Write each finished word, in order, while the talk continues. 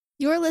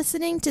You're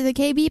listening to the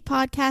KB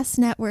Podcast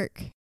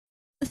Network.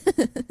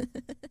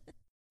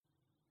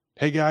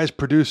 Hey guys,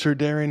 producer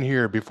Darren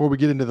here. Before we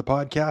get into the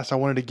podcast, I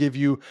wanted to give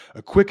you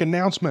a quick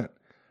announcement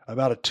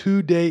about a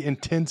 2-day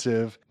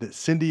intensive that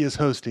Cindy is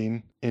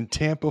hosting in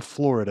Tampa,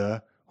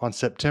 Florida on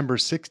September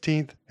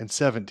 16th and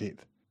 17th.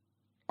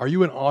 Are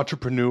you an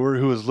entrepreneur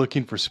who is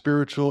looking for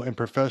spiritual and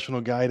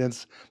professional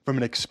guidance from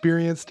an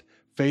experienced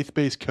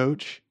faith-based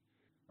coach?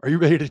 Are you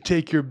ready to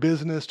take your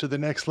business to the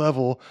next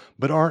level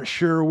but aren't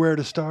sure where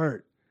to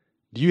start?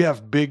 Do you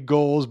have big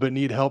goals but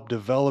need help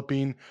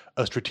developing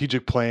a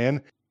strategic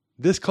plan?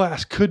 This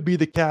class could be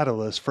the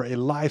catalyst for a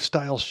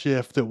lifestyle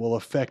shift that will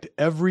affect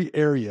every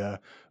area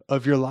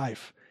of your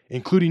life,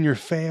 including your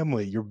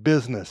family, your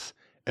business,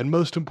 and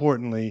most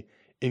importantly,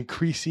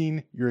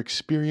 increasing your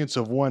experience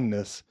of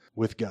oneness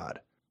with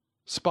God.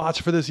 Spots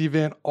for this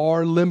event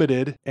are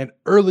limited and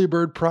early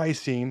bird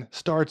pricing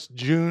starts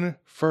June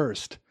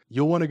 1st.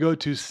 You'll want to go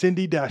to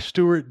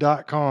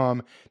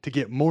cindy-stewart.com to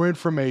get more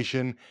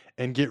information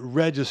and get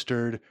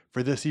registered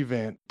for this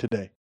event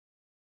today.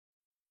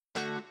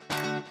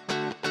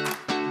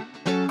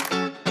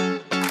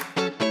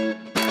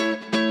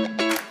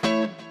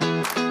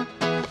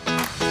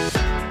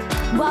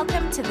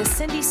 Welcome to the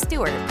Cindy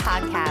Stewart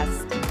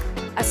Podcast,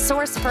 a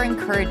source for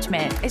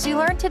encouragement as you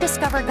learn to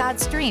discover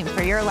God's dream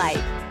for your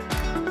life.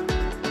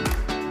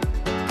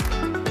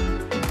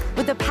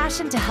 With a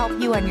passion to help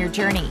you on your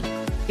journey,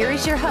 here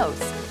is your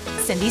host,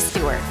 Cindy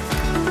Stewart.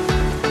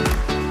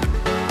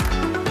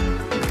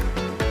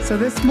 So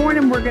this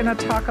morning we're going to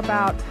talk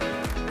about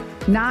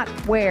not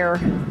where,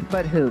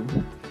 but who.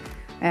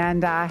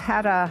 And I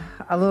had a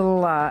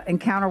little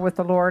encounter with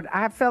the Lord.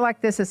 I feel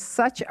like this is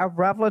such a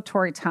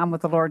revelatory time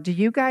with the Lord. Do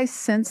you guys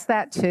sense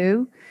that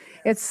too?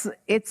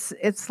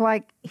 It's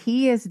like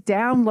He is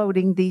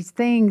downloading these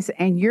things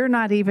and you're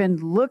not even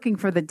looking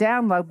for the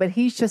download, but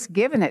He's just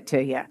giving it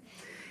to you.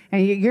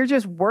 And you're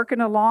just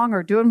working along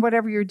or doing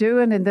whatever you're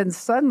doing, and then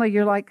suddenly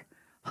you're like,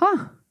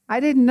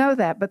 I didn't know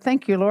that, but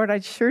thank you, Lord. I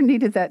sure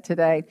needed that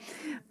today.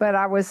 But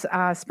I was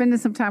spending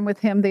some time with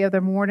Him the other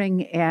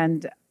morning,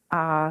 and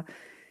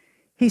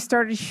He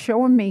started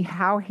showing me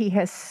how He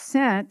has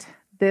sent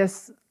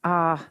this,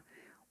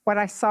 what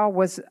I saw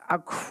was a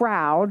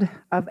crowd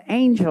of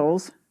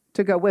angels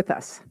to go with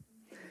us.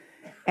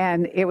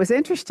 And it was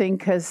interesting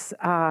because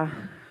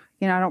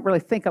I don't really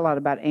think a lot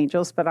about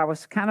angels, but I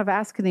was kind of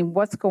asking Him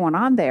what's going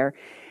on there.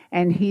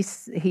 And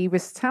he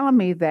was telling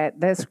me that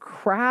this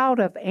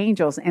crowd of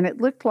angels, and it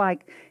looked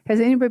like,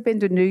 has anybody been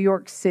to New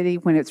York City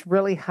when it's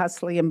really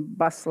hustly and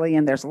bustly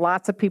and there's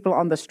lots of people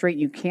on the street,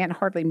 you can't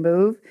hardly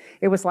move?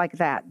 It was like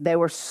that. They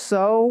were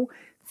so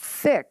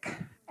thick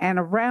and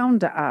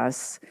around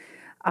us.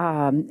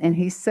 And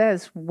He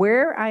says,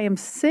 where I am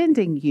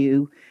sending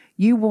you,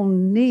 you will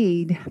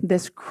need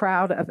this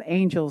crowd of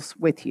angels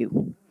with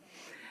you.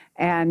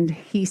 And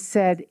He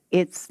said,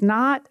 it's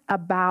not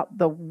about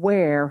the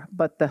where,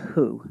 but the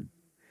who.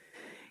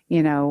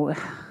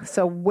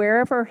 So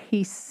wherever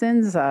He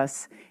sends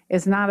us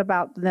is not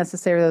about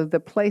necessarily the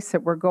place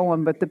that we're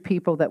going, but the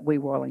people that we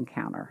will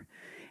encounter.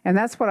 And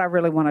that's what I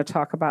really want to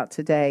talk about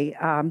today.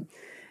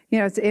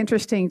 It's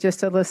interesting just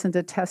to listen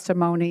to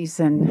testimonies,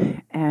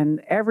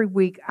 and every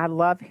week I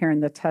love hearing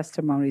the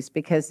testimonies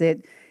because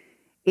it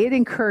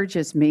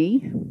encourages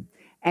me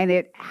and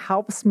it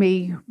helps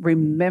me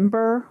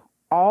remember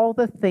all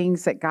the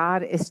things that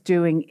God is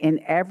doing in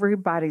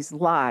everybody's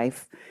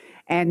life,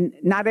 and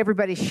not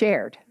everybody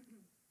shared.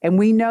 And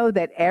we know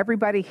that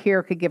everybody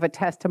here could give a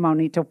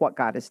testimony to what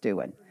God is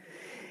doing.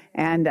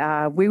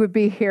 And we would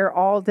be here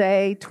all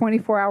day,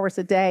 24 hours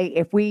a day,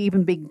 if we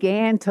even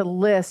began to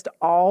list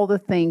all the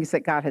things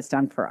that God has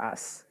done for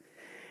us.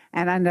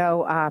 And I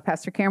know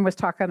Pastor Karen was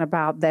talking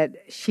about that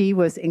she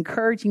was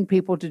encouraging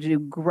people to do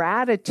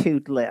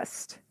gratitude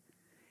list.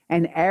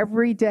 And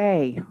every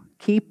day,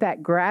 keep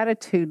that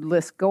gratitude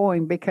list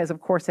going because, of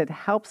course, it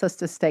helps us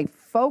to stay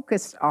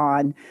focused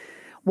on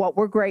what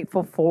we're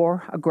grateful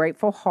for, a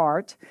grateful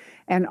heart,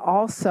 and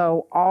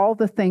also all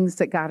the things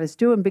that God is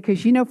doing.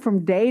 Because,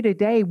 from day to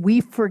day, we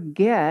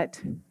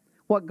forget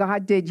what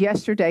God did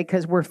yesterday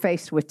because we're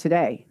faced with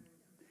today.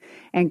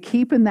 And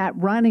keeping that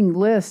running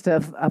list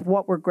of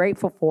what we're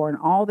grateful for and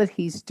all that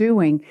He's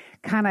doing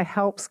kind of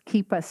helps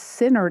keep us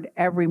centered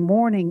every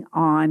morning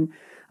on,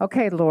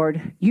 okay,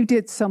 Lord, you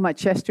did so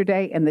much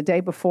yesterday and the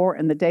day before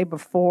and the day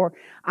before.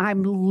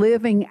 I'm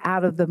living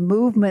out of the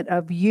movement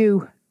of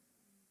you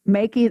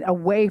making a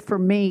way for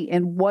me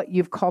in what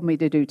you've called me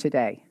to do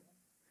today.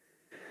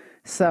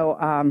 So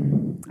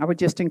I would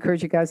just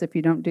encourage you guys, if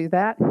you don't do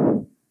that,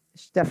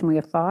 it's definitely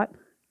a thought.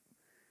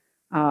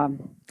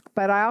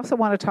 But I also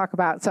want to talk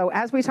about, so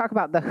as we talk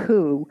about the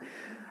who,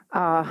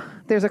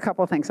 there's a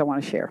couple of things I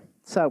want to share.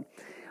 So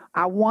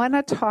I want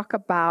to talk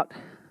about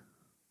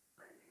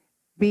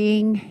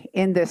being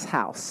in this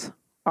house,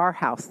 our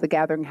house, the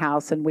Gathering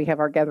House, and we have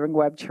our Gathering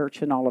Web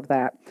Church and all of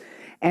that,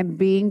 and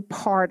being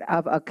part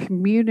of a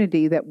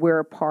community that we're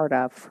a part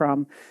of,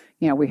 from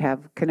We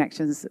have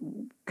connections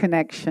and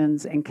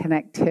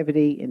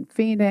connectivity in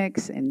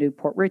Phoenix, in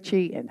Newport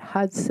Richey, in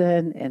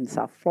Hudson, in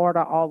South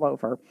Florida, all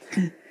over.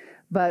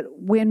 But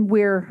when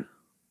we're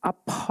a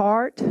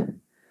part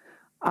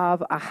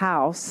of a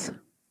house,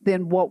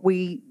 then what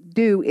we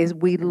do is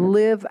we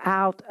live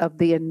out of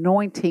the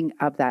anointing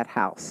of that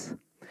house.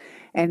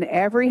 And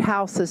every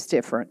house is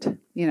different.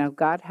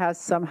 God has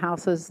some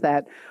houses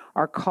that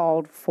are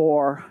called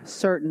for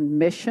certain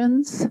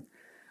missions.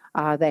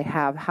 They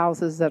have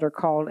houses that are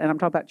called, and I'm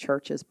talking about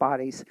churches,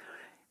 bodies.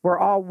 We're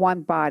all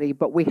one body,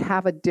 but we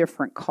have a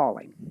different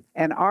calling.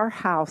 And our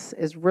house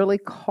is really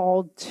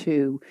called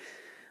to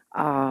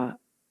a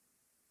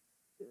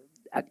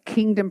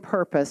kingdom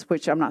purpose,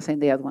 which I'm not saying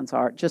the other ones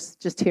are.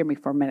 Just hear me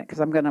for a minute,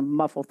 because I'm going to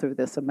muffle through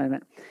this a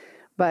minute.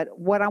 But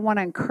what I want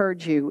to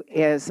encourage you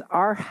is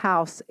our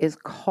house is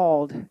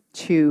called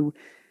to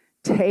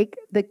take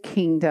the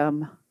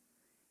kingdom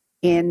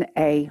in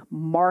a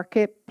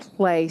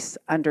marketplace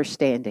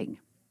understanding.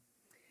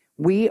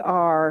 We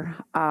are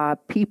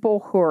people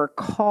who are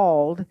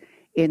called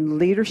in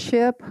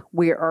leadership.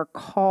 We are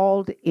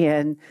called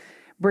in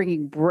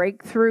bringing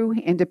breakthrough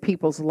into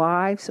people's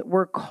lives.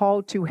 We're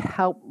called to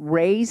help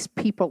raise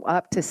people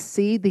up to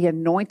see the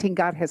anointing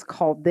God has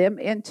called them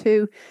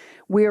into.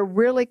 We are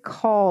really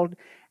called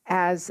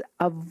as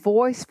a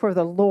voice for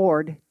the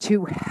Lord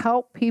to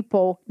help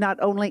people not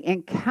only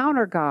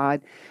encounter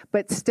God,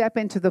 but step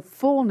into the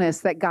fullness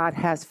that God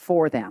has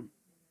for them,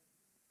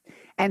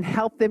 and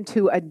help them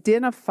to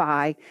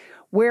identify,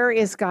 where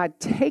is God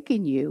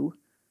taking you,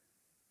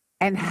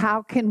 and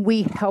how can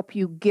we help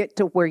you get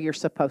to where you're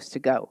supposed to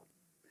go.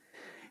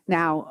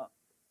 Now,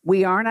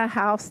 we aren't a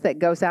house that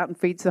goes out and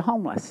feeds the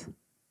homeless.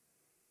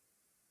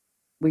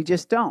 We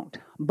just don't.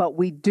 But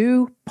we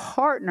do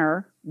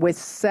partner with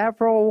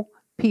several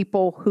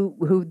people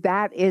who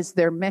that is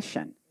their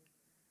mission.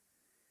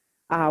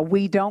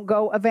 We don't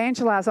go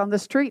evangelize on the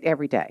street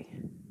every day,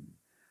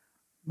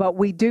 but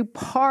we do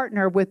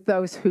partner with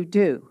those who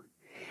do.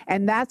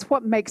 And that's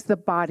what makes the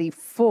body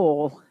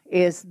full,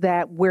 is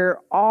that we're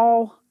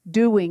all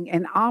doing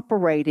and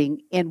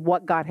operating in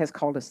what God has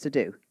called us to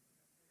do.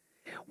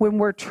 When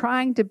we're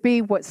trying to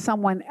be what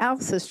someone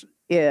else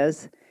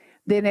is,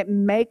 then it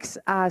makes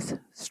us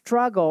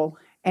struggle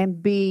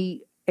and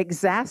be what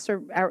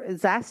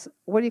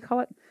do you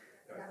call it?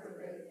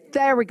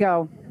 There we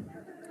go.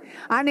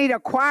 I need a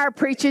choir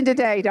preaching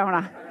today, don't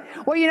I?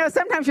 Well,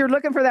 sometimes you're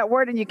looking for that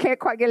word and you can't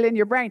quite get it in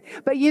your brain.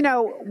 But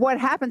what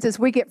happens is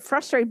we get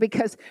frustrated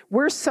because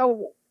we're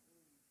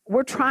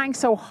trying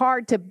so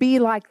hard to be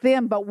like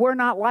them, but we're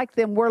not like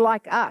them. We're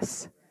like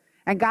us.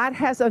 And God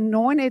has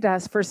anointed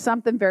us for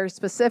something very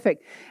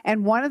specific.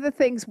 And one of the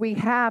things we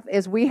have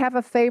is we have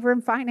a favor in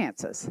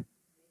finances.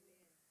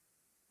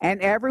 And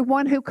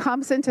everyone who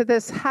comes into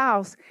this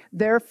house,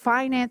 their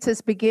finances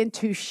begin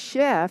to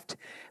shift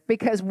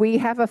because we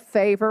have a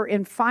favor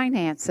in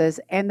finances.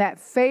 And that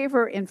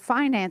favor in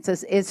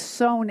finances is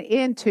sown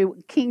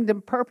into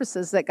kingdom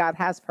purposes that God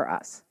has for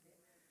us.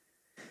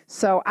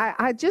 So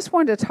I just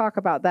wanted to talk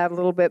about that a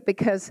little bit,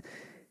 because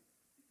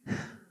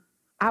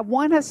I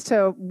want us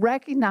to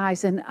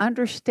recognize and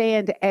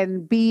understand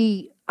and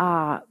be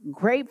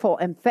grateful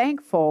and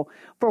thankful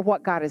for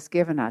what God has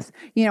given us.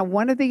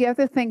 One of the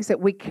other things that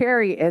we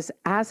carry is,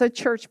 as a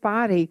church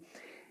body,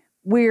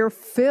 we're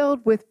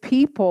filled with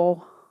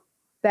people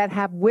that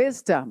have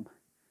wisdom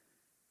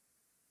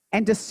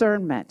and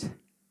discernment,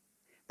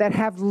 that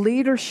have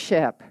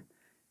leadership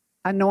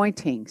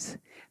anointings,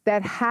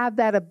 that have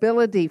that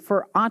ability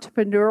for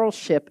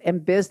entrepreneurship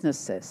and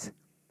businesses.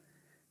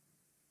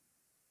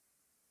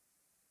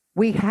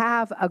 We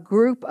have a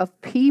group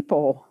of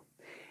people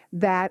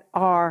that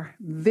are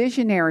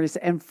visionaries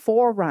and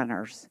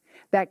forerunners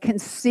that can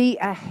see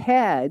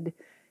ahead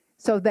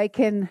so they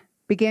can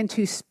begin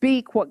to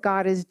speak what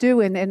God is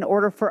doing in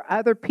order for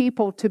other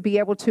people to be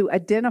able to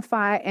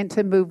identify and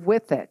to move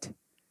with it.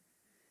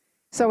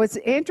 So it's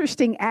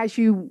interesting as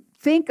you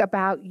think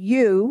about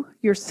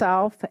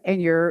yourself,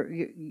 and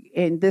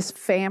in this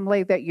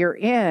family that you're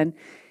in,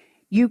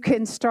 you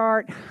can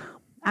start.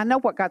 I know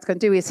what God's going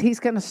to do is He's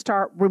going to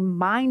start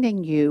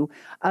reminding you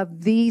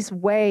of these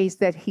ways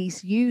that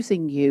He's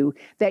using you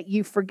that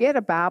you forget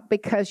about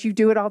because you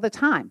do it all the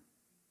time.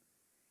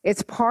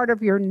 It's part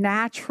of your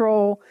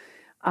natural,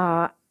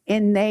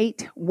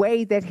 innate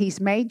way that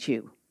He's made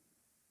you.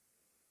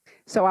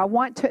 So I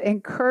want to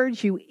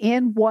encourage you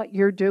in what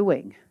you're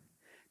doing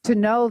to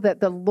know that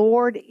the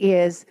Lord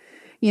is,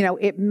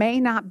 it may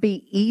not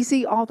be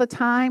easy all the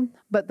time,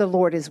 but the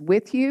Lord is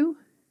with you.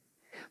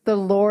 The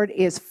Lord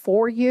is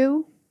for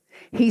you.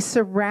 He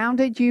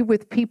surrounded you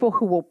with people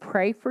who will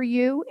pray for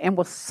you and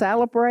will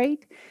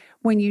celebrate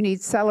when you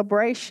need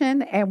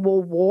celebration, and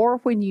will war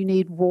when you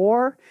need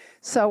war.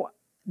 So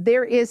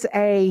there is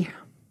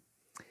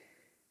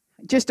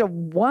just a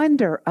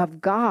wonder of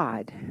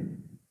God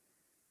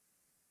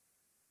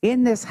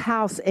in this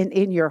house and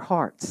in your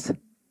hearts.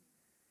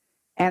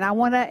 And I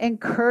want to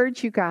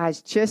encourage you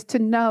guys just to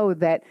know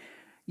that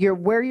you're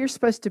where you're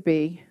supposed to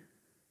be.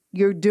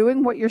 You're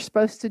doing what you're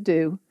supposed to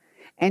do.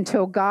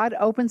 until God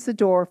opens the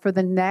door for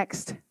the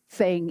next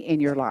thing in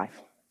your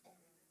life.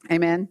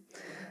 Amen?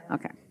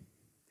 Okay.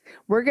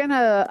 We're going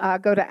to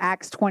go to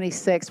Acts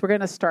 26. We're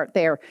going to start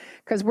there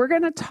because we're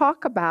going to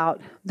talk about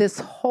this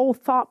whole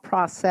thought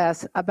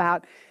process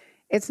about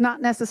it's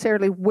not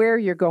necessarily where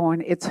you're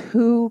going, it's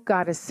who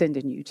God is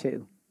sending you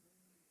to.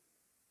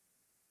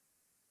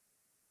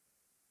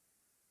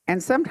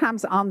 And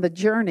sometimes on the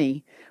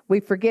journey,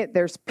 we forget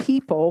there's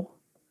people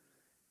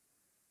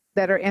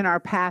that are in our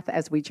path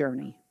as we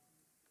journey.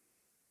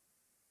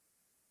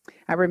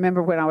 I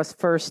remember when I was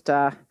first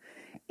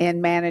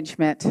in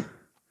management,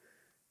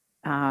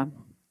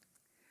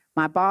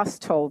 my boss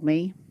told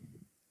me,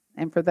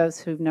 and for those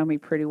who know me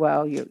pretty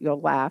well,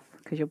 you'll laugh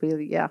because you'll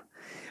be, yeah.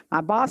 My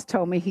boss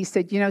told me, he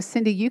said,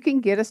 Cindy, you can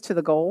get us to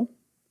the goal,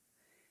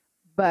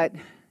 but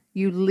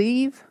you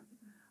leave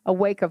a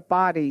wake of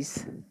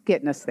bodies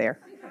getting us there.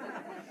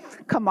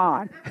 Come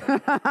on.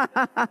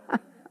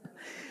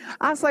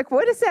 I was like,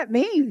 what does that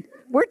mean?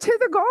 We're to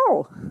the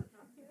goal.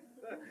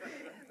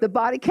 The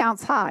body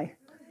count's high.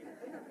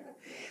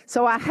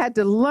 So I had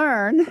to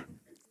learn,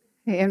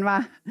 in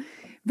my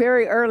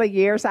very early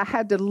years, I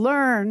had to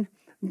learn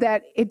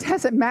that it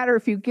doesn't matter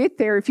if you get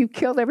there, if you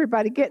killed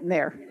everybody getting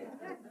there,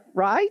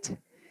 right?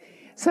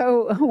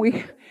 So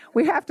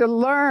we have to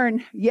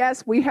learn,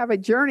 yes, we have a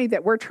journey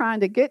that we're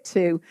trying to get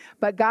to,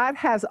 but God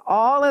has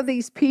all of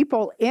these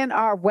people in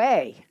our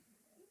way,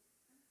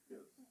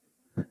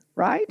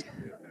 right?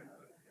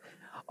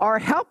 Are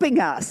helping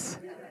us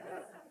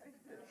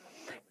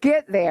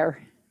get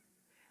there.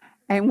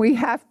 And we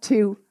have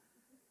to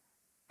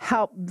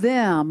help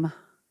them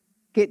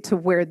get to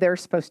where they're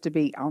supposed to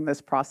be on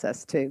this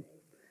process too.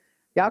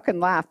 Y'all can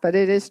laugh, but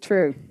it is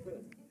true.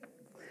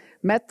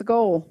 Met the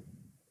goal.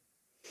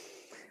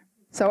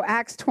 So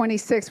Acts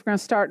 26, we're going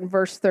to start in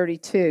verse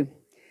 32.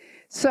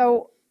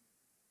 So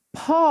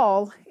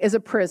Paul is a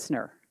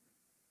prisoner.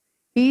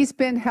 He's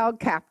been held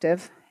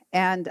captive.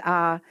 And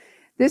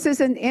this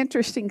is an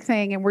interesting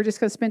thing, and we're just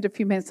going to spend a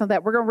few minutes on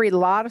that. We're going to read a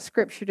lot of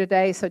scripture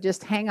today, so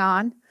just hang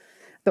on.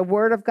 The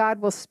Word of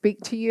God will speak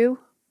to you.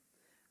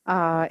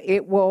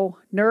 It will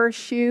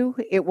nourish you.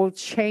 It will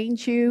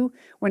change you.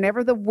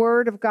 Whenever the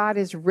Word of God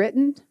is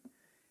written,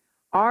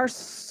 our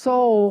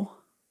soul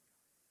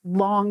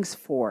longs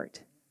for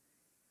it.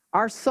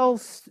 Our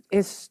soul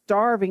is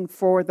starving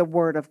for the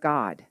Word of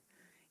God.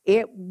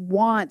 It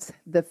wants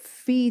the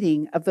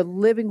feeding of the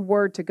living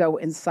Word to go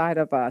inside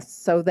of us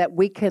so that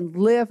we can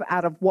live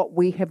out of what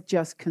we have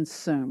just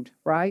consumed,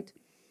 right?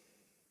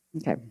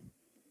 Okay.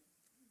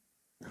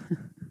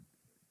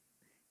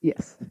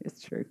 Yes,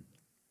 it's true.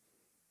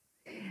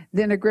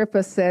 Then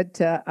Agrippa said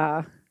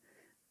to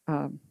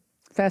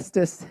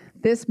Festus,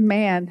 this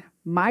man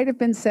might have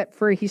been set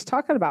free. He's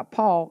talking about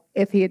Paul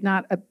if he had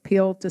not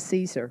appealed to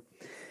Caesar.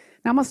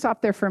 Now I'm going to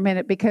stop there for a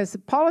minute because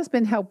Paul has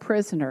been held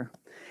prisoner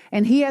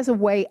and he has a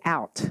way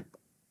out.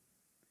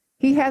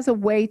 He has a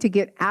way to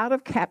get out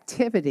of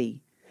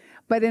captivity.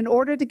 But in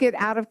order to get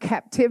out of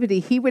captivity,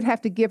 he would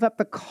have to give up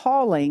the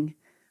calling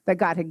that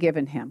God had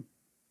given him.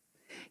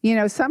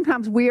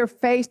 Sometimes we are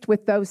faced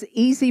with those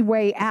easy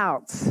way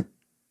outs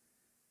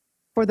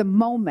for the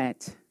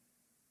moment,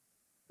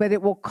 but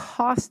it will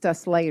cost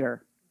us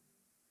later.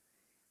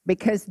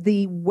 Because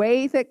the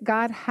way that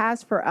God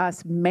has for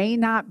us may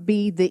not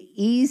be the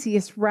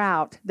easiest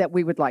route that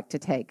we would like to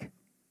take.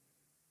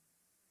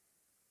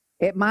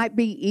 It might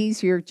be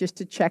easier just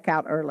to check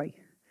out early.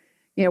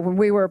 When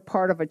we were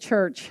part of a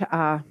church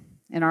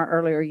in our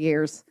earlier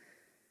years,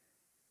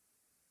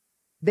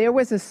 there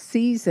was a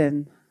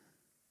season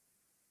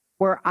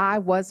where I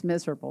was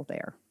miserable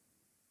there.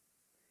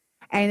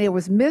 And it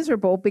was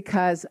miserable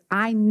because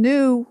I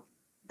knew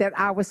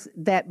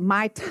that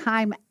my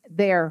time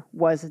there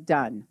was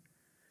done.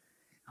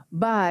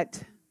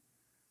 But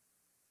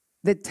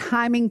the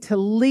timing to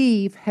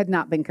leave had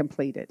not been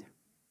completed.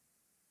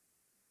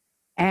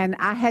 And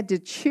I had to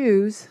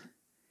choose,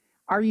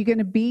 are you going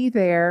to be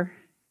there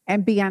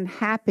and be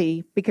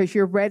unhappy because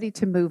you're ready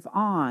to move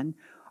on?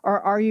 Or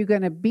are you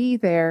going to be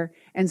there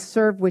and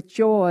serve with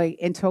joy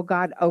until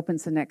God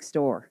opens the next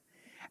door?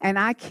 And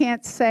I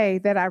can't say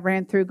that I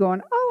ran through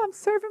going, oh, I'm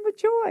serving with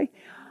joy.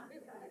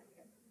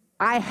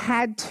 I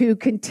had to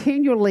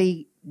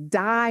continually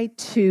die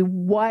to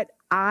what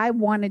I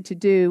wanted to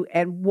do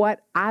and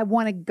what I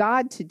wanted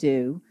God to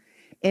do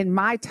in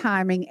my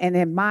timing and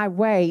in my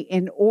way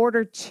in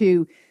order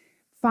to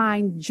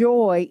find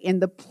joy in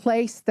the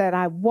place that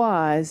I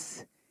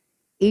was,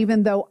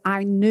 even though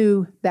I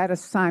knew that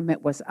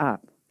assignment was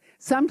up.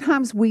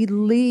 Sometimes we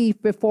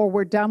leave before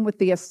we're done with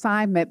the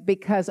assignment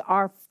because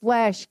our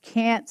flesh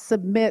can't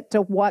submit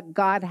to what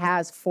God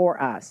has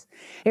for us.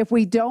 If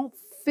we don't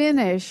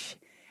finish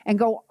and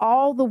go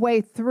all the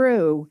way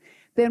through,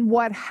 then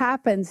what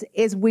happens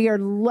is we are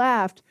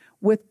left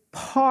with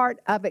part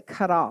of it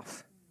cut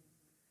off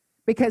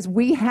because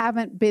we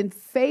haven't been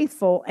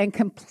faithful and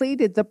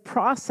completed the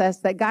process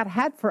that God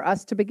had for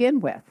us to begin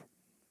with.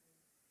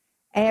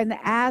 And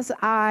as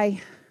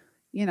I,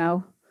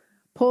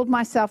 pulled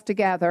myself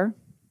together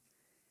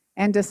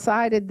and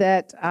decided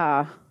that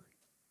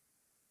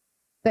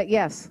that,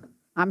 yes,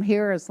 I'm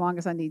here as long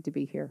as I need to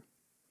be here.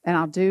 And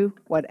I'll do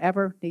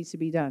whatever needs to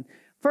be done.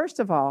 First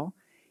of all,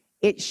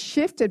 it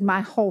shifted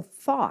my whole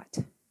thought.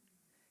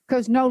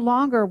 Because no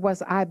longer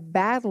was I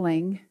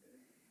battling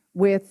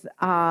with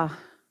a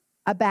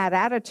bad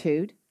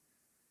attitude.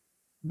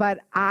 But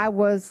I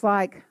was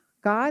like,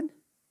 God,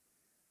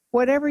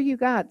 whatever you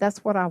got, that's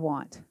what I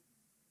want.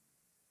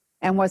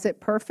 And was it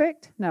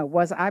perfect? No.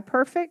 Was I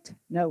perfect?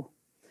 No.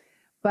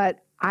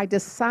 But I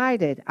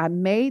decided, I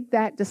made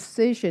that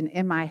decision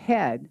in my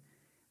head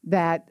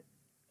that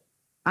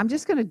I'm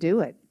just going to do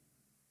it.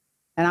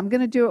 And I'm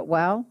going to do it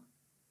well.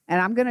 And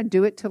I'm going to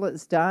do it till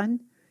it's done.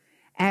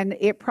 And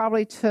it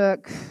probably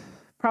took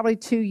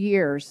 2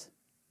 years,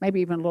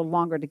 maybe even a little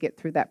longer to get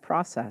through that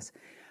process.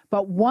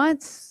 But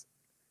once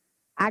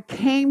I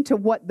came to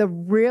what the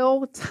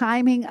real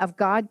timing of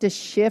God to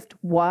shift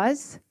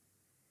was,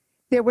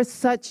 there was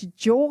such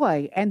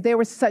joy and there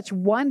was such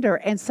wonder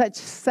and such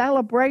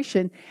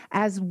celebration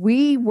as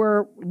we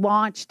were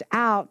launched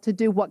out to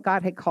do what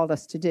God had called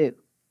us to do.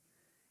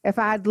 If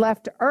I had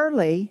left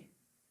early,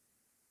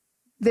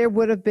 there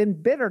would have been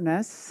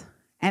bitterness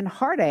and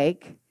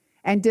heartache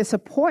and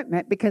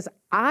disappointment because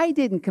I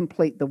didn't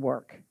complete the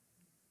work.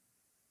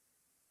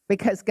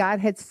 Because God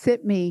had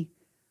sent me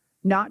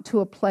not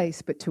to a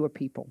place, but to a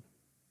people.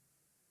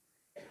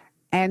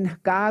 And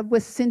God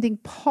was sending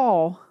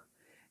Paul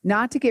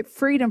not to get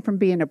freedom from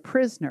being a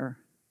prisoner,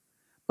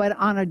 but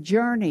on a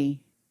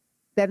journey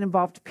that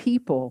involved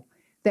people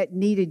that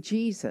needed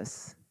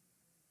Jesus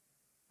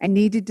and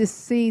needed to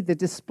see the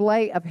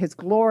display of his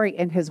glory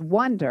and his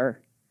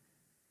wonder.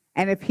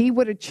 And if he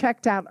would have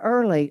checked out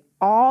early,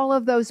 all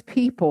of those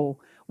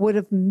people would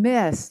have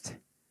missed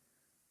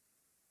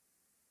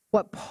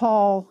what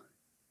Paul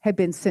had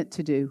been sent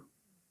to do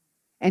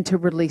and to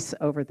release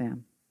over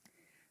them.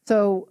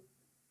 So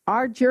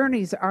our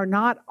journeys are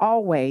not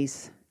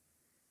always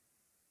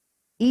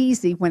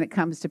easy when it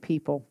comes to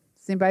people.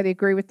 Does anybody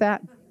agree with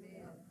that?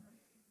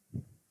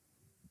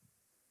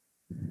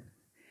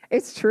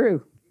 It's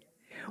true.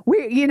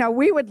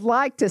 We would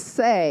like to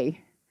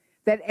say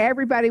that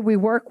everybody we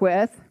work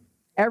with,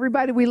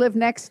 everybody we live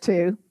next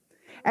to,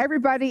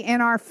 everybody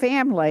in our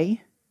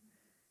family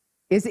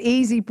is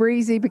easy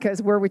breezy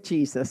because we're with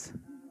Jesus.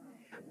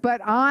 But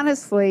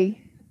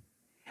honestly,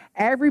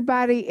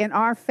 everybody in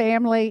our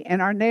family, in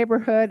our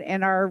neighborhood,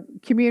 in our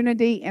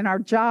community, in our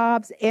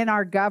jobs, in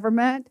our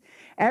government,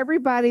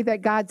 everybody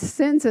that God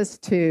sends us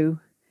to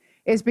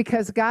is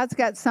because God's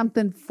got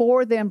something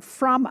for them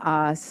from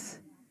us,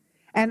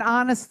 and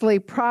honestly,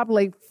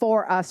 probably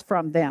for us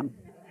from them.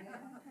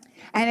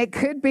 And it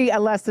could be a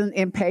lesson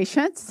in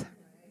patience.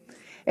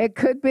 It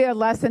could be a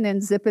lesson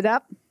in zip it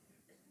up.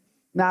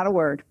 Not a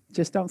word.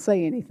 Just don't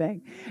say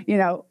anything.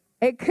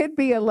 It could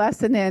be a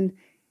lesson in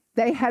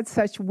they had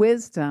such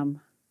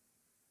wisdom.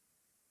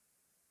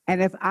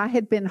 And if I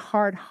had been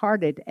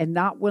hard-hearted and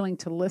not willing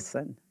to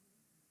listen,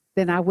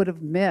 then I would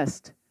have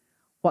missed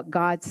what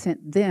God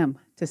sent them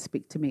to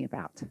speak to me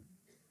about.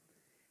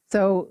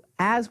 So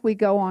as we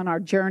go on our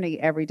journey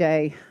every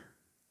day,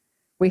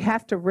 we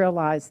have to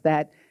realize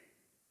that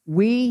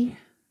we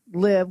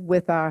live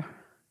with our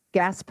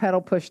gas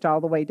pedal pushed all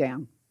the way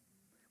down.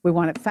 We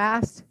want it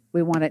fast.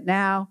 We want it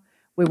now.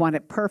 We want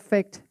it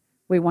perfect.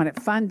 We want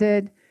it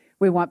funded.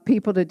 We want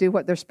people to do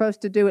what they're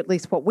supposed to do, at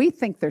least what we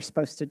think they're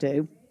supposed to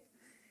do.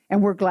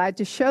 And we're glad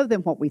to show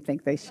them what we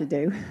think they should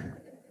do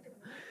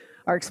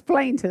or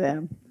explain to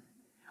them.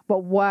 But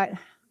what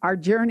our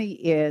journey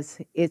is,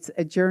 it's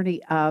a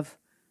journey of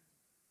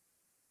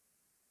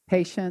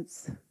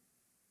patience.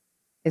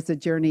 It's a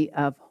journey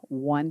of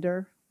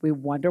wonder. We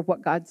wonder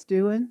what God's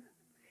doing.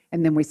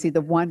 And then we see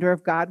the wonder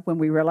of God when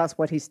we realize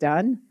what he's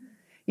done.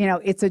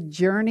 It's a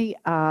journey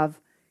of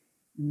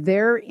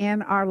they're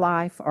in our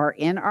life or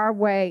in our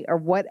way or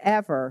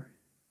whatever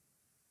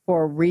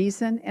for a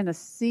reason and a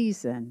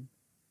season,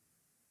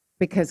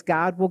 because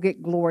God will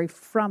get glory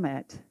from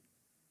it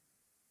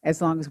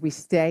as long as we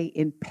stay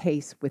in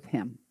pace with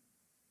him.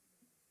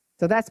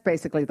 So that's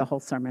basically the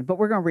whole sermon, but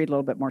we're going to read a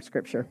little bit more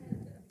scripture.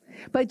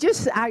 But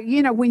just,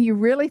 when you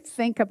really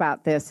think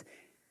about this,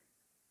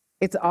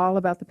 it's all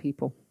about the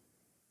people.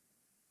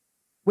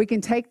 We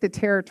can take the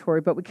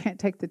territory, but we can't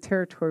take the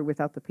territory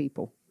without the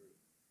people.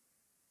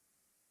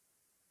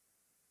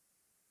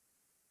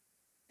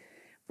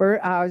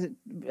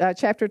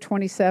 Chapter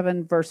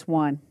 27, verse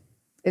 1.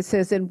 It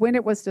says, "And when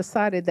it was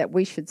decided that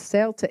we should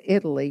sail to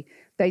Italy,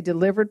 they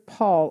delivered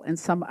Paul and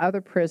some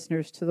other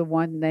prisoners to the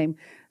one named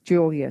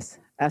Julius,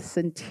 a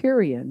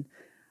centurion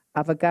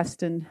of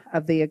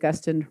the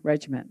Augustan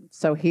regiment."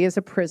 So he is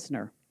a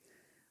prisoner.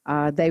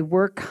 They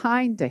were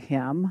kind to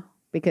him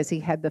because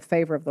he had the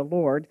favor of the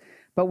Lord.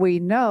 But we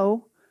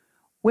know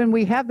when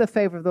we have the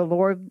favor of the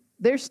Lord,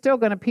 there's still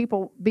going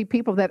to be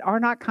people that are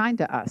not kind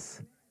to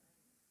us.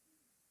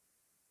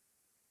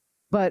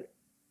 But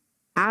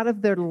out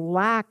of their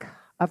lack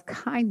of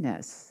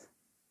kindness,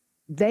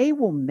 they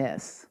will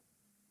miss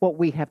what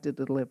we have to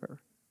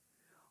deliver.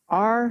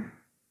 Our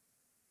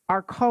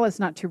call is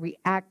not to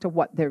react to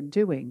what they're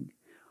doing.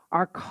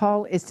 Our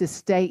call is to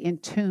stay in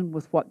tune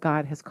with what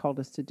God has called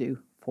us to do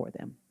for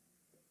them.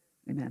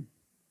 Amen.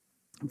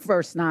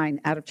 Verse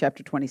 9 out of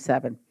chapter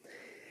 27.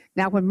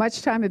 Now, when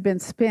much time had been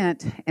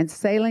spent and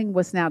sailing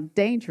was now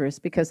dangerous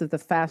because of the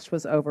fast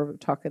was over,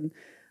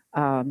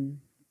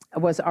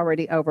 was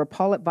already over,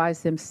 Paul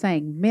advised them,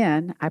 saying,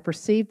 Men, I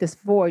perceive this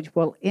voyage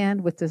will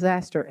end with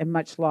disaster and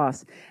much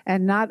loss,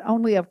 and not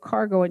only of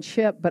cargo and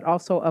ship, but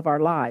also of our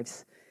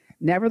lives.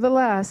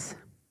 Nevertheless,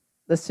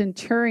 the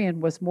centurion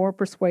was more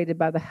persuaded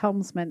by the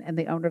helmsman and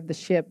the owner of the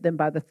ship than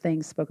by the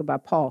things spoken by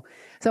Paul.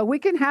 So we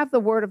can have the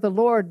word of the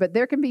Lord, but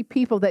there can be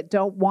people that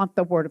don't want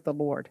the word of the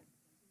Lord.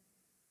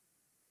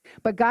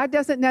 But God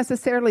doesn't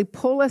necessarily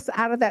pull us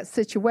out of that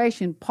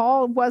situation.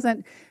 Paul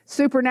wasn't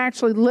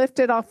supernaturally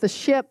lifted off the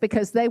ship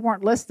because they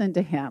weren't listening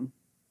to him.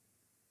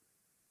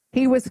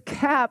 He was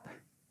kept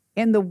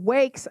in the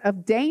wakes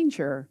of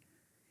danger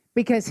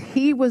because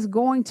he was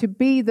going to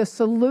be the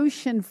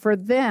solution for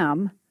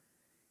them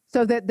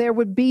so that there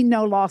would be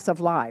no loss of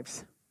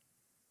lives.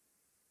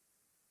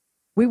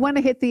 We want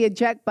to hit the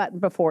eject button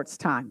before it's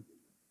time.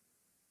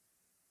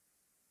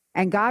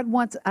 And God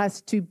wants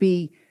us to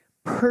be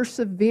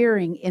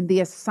persevering in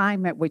the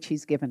assignment which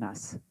he's given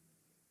us.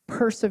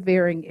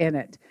 Persevering in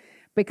it.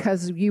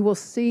 Because you will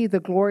see the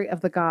glory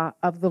of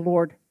the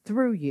Lord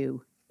through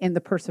you in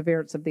the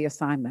perseverance of the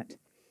assignment.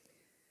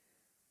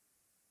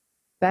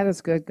 That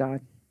is good,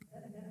 God.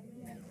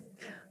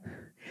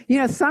 You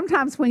know,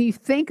 sometimes when you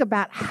think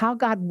about how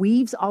God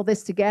weaves all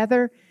this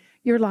together,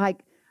 you're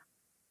like,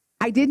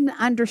 I didn't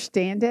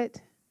understand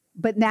it,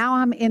 but now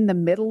I'm in the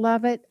middle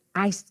of it.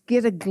 I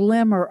get a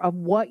glimmer of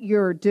what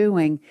you're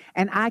doing,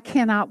 and I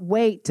cannot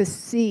wait to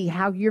see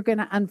how you're going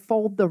to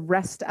unfold the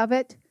rest of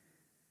it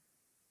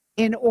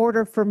in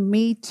order for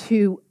me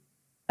to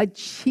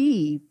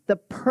achieve the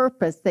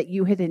purpose that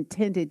you had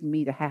intended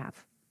me to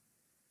have.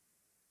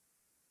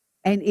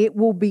 And it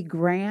will be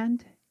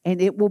grand, and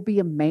it will be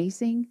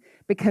amazing,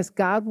 because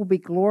God will be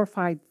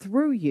glorified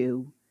through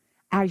you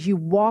as you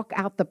walk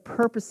out the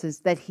purposes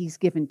that he's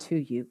given to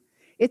you.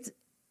 It's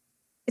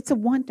a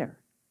wonder.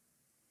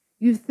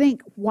 You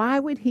think, why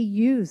would he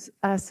use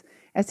us,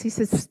 as he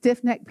says,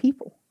 stiff-necked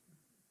people?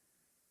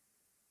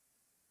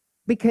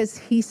 Because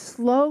he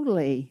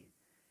slowly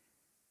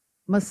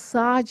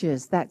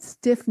massages that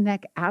stiff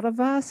neck out of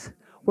us,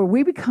 where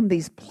we become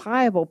these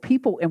pliable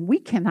people, and we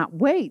cannot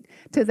wait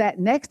to that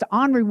next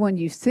ornery one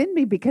you send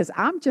me, because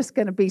I'm just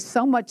going to be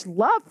so much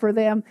love for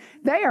them,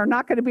 they are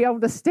not going to be able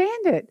to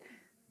stand it.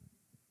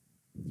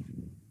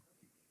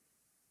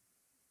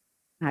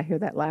 I hear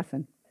that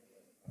laughing.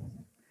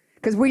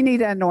 Because we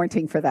need an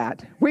anointing for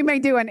that. We may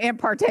do an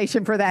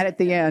impartation for that at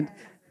the end.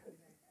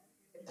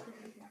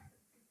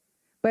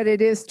 But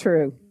it is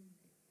true.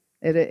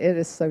 It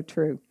is so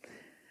true.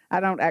 I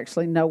don't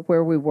actually know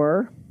where we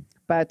were,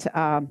 but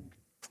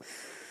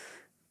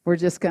we're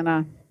just going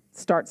to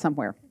start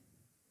somewhere.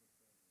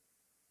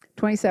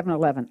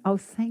 27:11. Oh,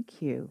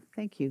 thank you.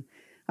 Thank you.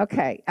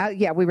 Okay.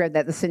 Yeah, we read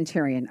that, the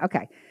centurion.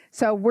 Okay.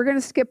 So we're going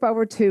to skip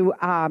over to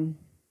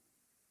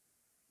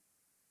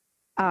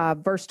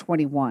verse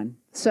 21.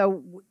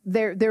 So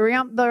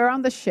they're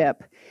on the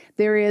ship.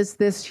 There is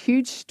this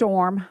huge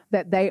storm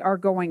that they are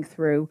going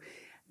through.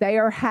 They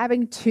are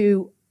having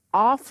to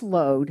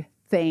offload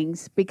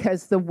things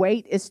because the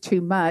weight is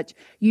too much.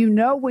 You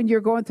know, when you're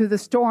going through the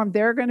storm,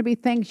 there are going to be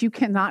things you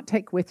cannot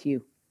take with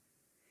you.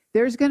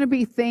 There's going to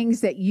be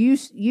things that you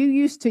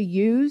used to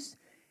use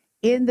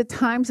in the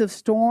times of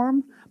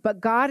storm,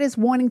 but God is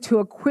wanting to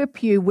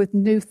equip you with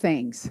new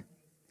things.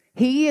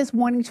 He is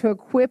wanting to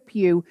equip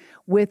you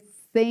with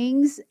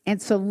things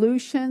and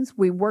solutions.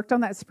 We worked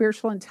on that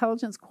spiritual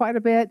intelligence quite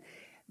a bit,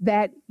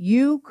 that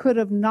you could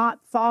have not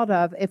thought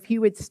of if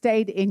you had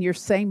stayed in your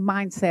same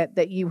mindset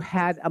that you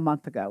had a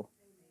month ago.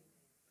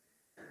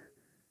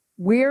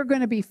 We're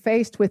going to be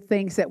faced with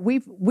things that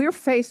we're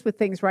faced with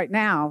things right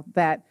now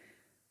that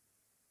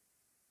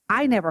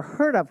I never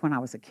heard of when I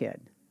was a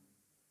kid.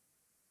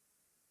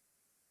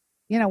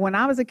 You know, when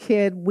I was a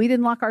kid, we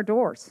didn't lock our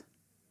doors.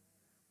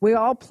 We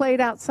all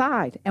played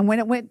outside, and when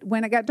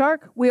it got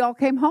dark, we all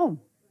came home.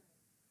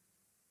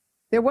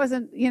 There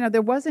wasn't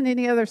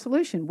any other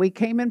solution. We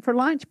came in for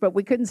lunch, but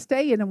we couldn't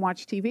stay in and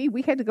watch TV.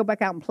 We had to go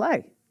back out and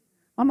play.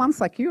 My mom's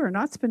like, "You are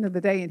not spending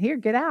the day in here.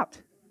 Get out.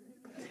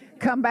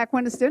 Come back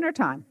when it's dinner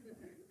time,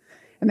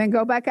 and then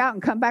go back out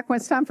and come back when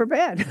it's time for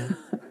bed."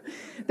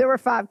 There were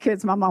 5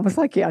 kids. My mom was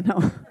like, "Yeah,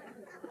 no."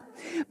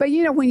 But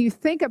you know, when you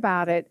think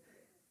about it,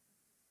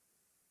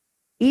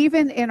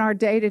 even in our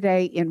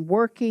day-to-day, in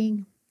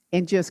working,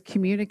 in just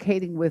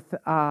communicating with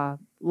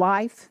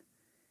life,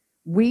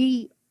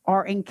 we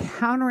are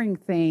encountering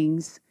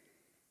things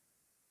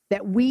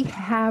that we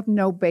have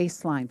no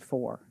baseline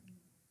for.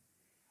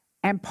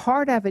 And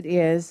part of it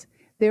is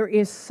there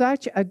is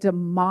such a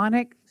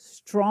demonic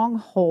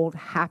stronghold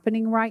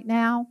happening right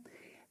now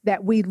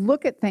that we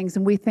look at things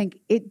and we think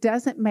it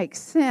doesn't make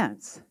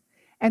sense.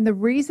 And the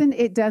reason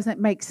it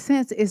doesn't make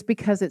sense is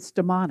because it's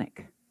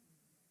demonic.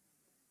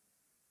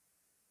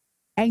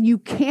 And you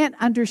can't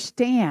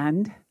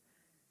understand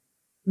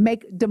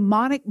make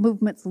demonic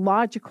movements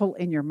logical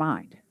in your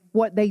mind.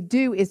 What they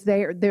do is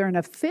they're an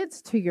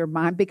offense to your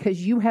mind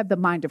because you have the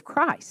mind of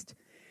Christ.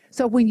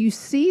 So when you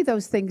see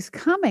those things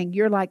coming,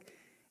 you're like,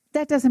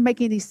 that doesn't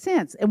make any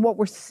sense. And what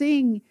we're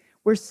seeing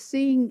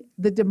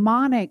the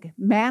demonic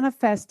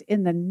manifest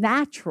in the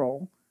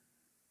natural.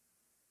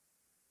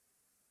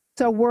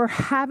 So we're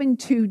having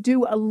to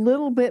do a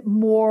little bit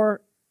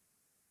more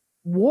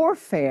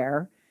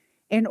warfare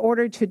in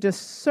order to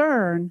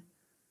discern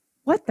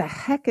what the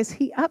heck is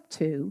he up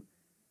to,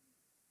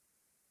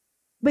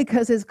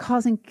 because it's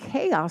causing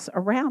chaos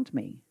around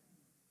me.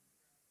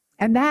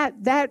 And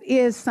that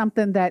is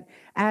something that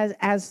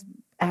as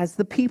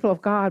the people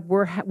of God,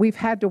 we've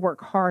had to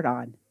work hard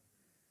on.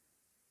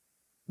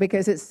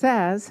 Because it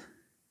says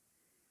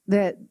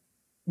that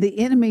the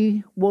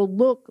enemy will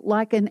look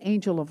like an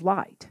angel of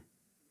light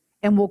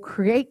and will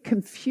create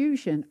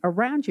confusion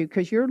around you,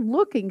 because you're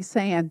looking,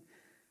 saying,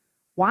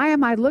 why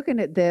am I looking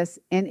at this?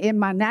 And in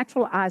my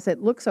natural eyes,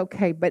 it looks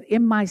okay. But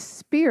in my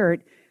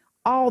spirit,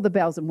 all the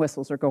bells and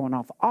whistles are going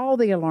off. All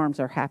the alarms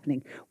are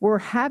happening. We're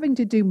having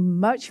to do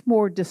much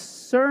more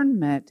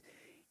discernment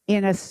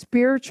in a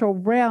spiritual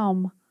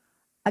realm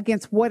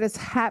against what is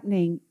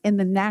happening in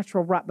the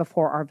natural right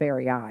before our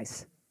very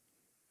eyes.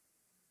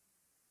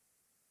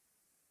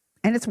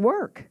 And it's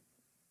work.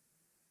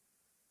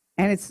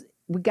 And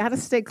we got to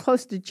stay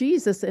close to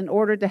Jesus in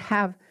order to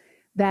have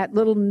that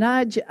little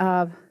nudge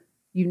of,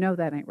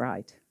 that ain't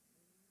right.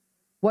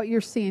 What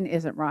you're seeing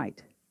isn't right.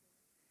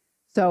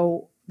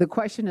 So the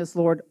question is,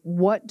 Lord,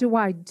 what do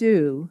I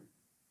do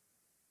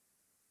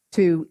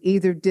to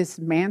either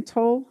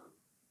dismantle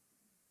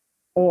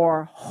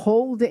or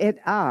hold it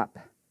up,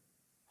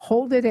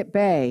 hold it at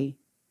bay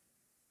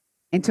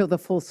until the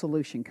full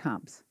solution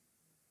comes?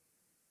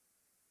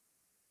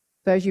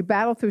 So as you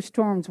battle through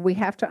storms, we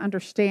have to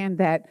understand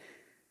that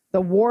the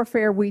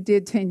warfare we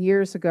did 10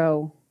 years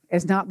ago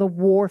is not the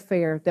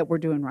warfare that we're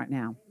doing right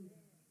now.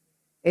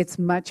 It's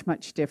much,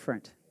 much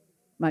different.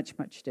 Much,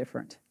 much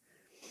different.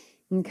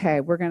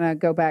 Okay, we're going to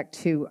go back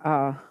to,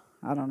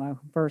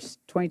 verse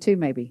 22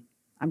 maybe.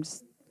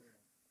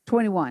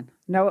 21.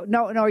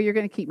 No, you're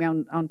going to keep me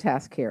on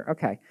task here.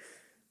 Okay.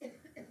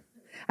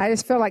 I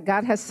just feel like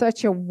God has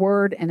such a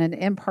word and an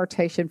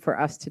impartation for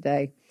us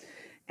today.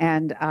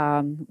 And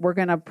we're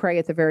going to pray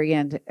at the very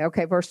end.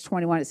 Okay, verse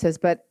 21, it says,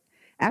 but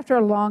after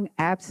a long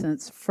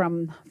absence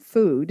from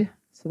food,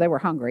 so they were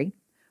hungry,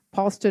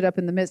 Paul stood up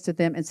in the midst of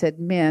them and said,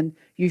 men,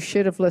 you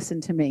should have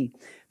listened to me.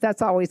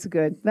 That's always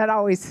good. That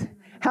always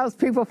helps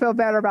people feel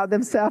better about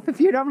themselves. If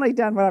you'd only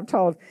done what I'm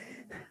told.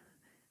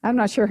 I'm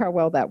not sure how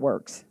well that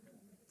works.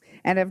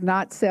 And have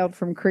not sailed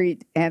from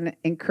Crete and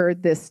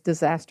incurred this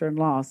disaster and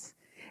loss.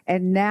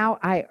 And now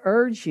I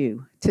urge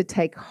you to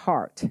take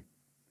heart,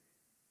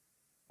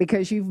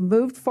 because you've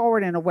moved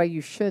forward in a way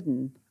you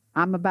shouldn't.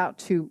 I'm about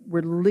to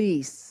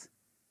release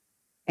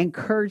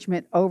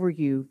encouragement over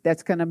you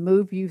that's going to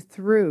move you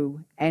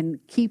through and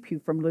keep you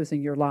from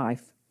losing your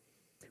life.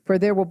 For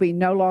there will be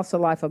no loss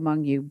of life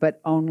among you, but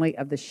only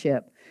of the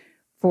ship.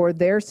 For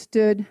there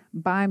stood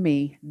by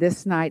me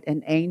this night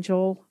an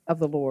angel of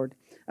the Lord,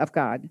 of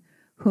God,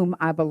 whom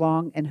I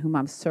belong and whom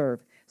I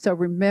serve. So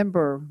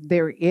remember,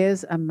 there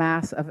is a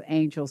mass of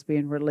angels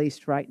being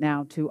released right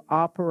now to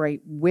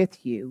operate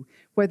with you.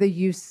 Whether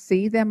you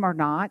see them or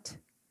not,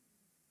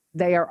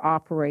 they are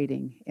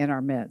operating in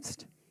our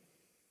midst.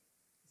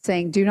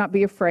 Saying, do not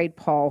be afraid,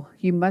 Paul.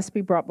 You must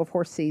be brought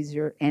before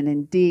Caesar. And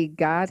indeed,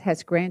 God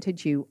has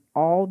granted you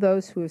all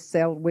those who have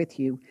sailed with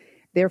you.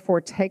 Therefore,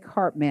 take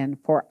heart, men,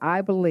 for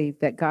I believe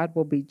that God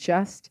will be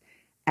just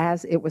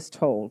as it was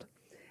told.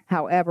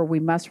 However, we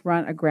must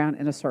run aground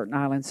in a certain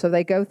island. So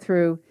they go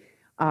through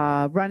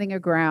running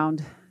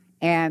aground,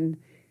 and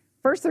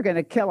first they're going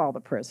to kill all the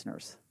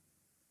prisoners.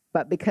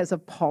 But because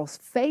of Paul's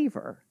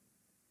favor,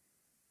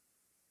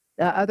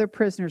 the other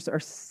prisoners are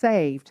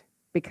saved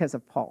because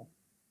of Paul.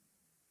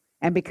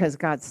 And because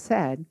God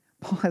said,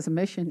 Paul has a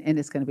mission and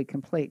it's going to be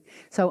complete.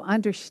 So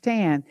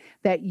understand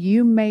that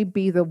you may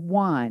be the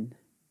one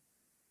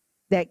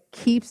that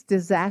keeps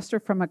disaster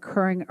from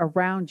occurring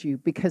around you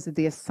because of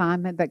the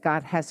assignment that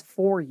God has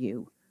for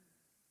you.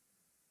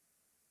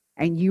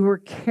 And you are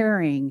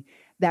carrying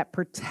that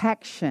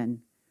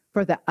protection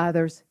for the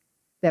others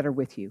that are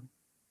with you.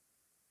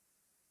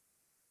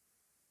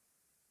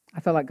 I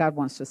feel like God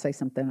wants to say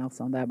something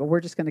else on that, but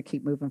we're just going to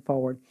keep moving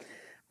forward.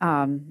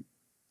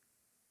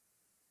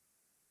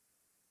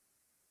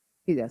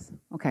 He does.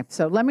 Okay,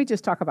 so let me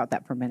just talk about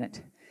that for a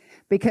minute.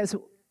 Because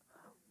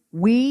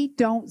we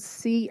don't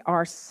see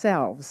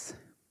ourselves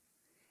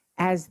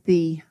as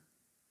the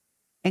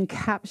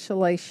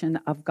encapsulation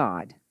of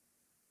God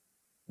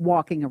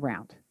walking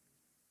around.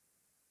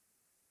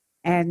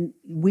 And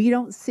we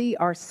don't see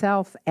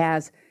ourselves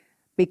as,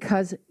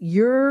 because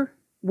you're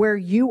where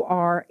you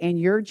are in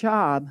your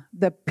job,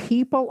 the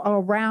people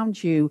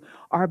around you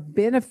are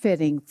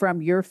benefiting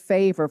from your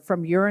favor,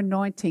 from your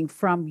anointing,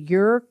 from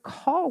your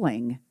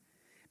calling,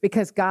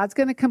 because God's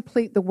going to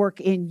complete the work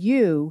in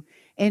you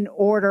in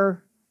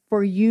order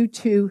for you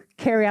to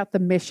carry out the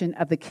mission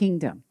of the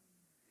kingdom.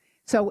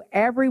 So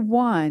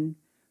everyone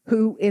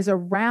who is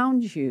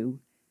around you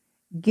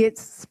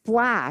gets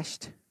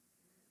splashed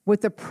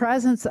with the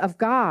presence of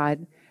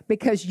God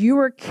because you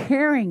are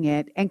carrying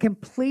it and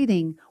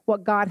completing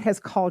what God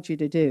has called you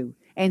to do.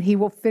 And he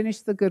will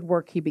finish the good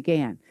work he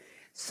began.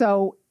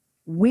 So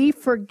we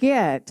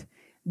forget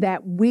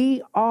that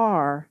we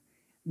are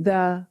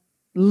the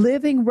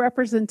living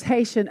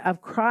representation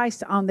of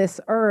Christ on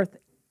this earth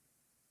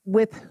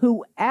with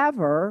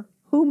whomever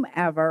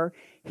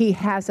he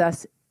has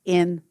us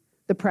in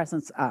the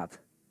presence of.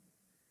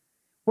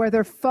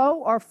 Whether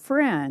foe or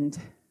friend,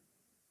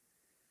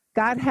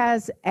 God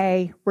has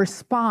a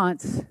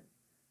response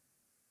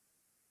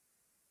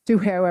to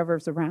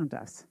whoever's around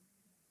us.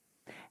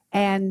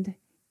 And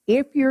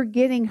if you're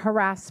getting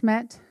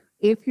harassment,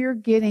 if you're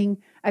getting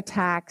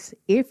attacks,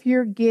 if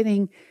you're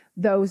getting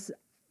those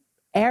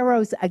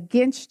arrows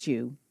against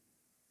you,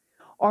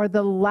 or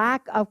the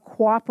lack of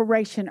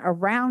cooperation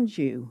around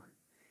you,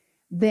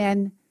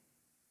 then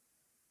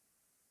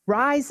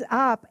rise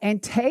up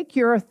and take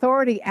your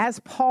authority as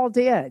Paul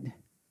did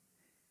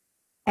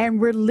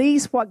and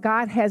release what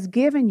God has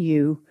given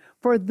you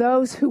for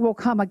those who will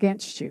come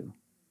against you.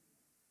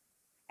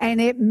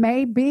 And it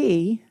may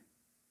be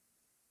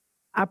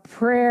a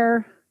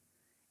prayer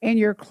in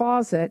your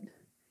closet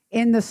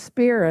in the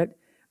spirit,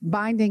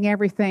 binding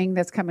everything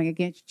that's coming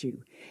against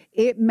you.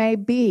 It may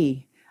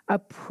be a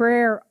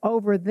prayer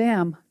over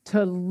them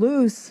to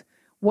loose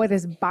what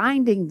is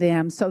binding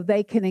them so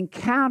they can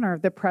encounter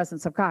the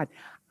presence of God.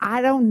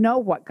 I don't know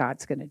what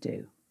God's going to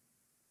do.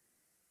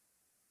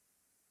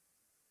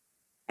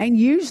 And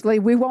usually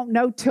we won't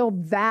know till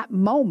that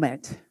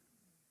moment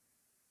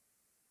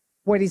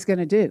what he's going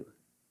to do.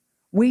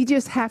 We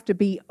just have to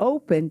be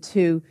open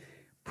to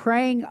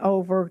praying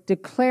over,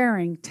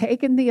 declaring,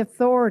 taking the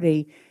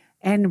authority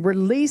and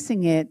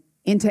releasing it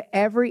into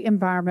every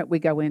environment we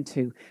go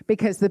into,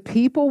 because the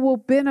people will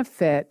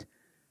benefit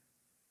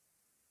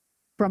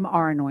from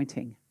our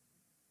anointing.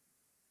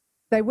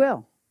 They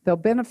will. They'll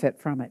benefit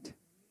from it.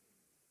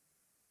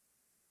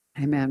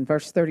 Amen.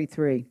 Verse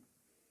 33.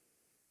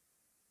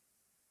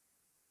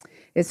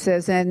 It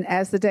says, and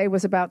as the day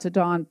was about to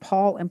dawn,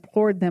 Paul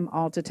implored them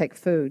all to take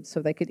food so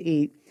they could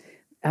eat.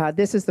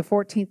 This is the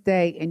 14th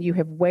day, and you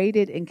have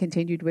waited and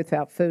continued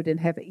without food and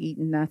have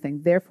eaten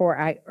nothing. Therefore,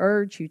 I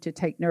urge you to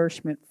take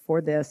nourishment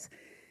for this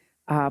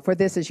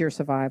is your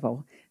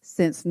survival,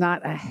 since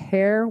not a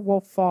hair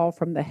will fall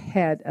from the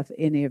head of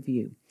any of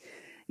you.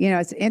 You know,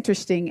 it's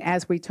interesting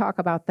as we talk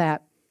about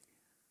that,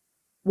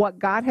 what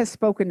God has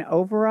spoken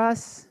over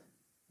us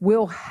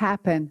will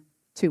happen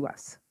to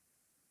us.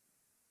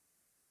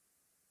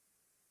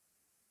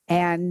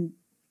 And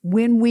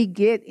when we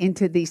get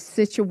into these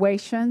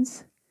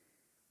situations,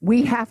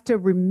 we have to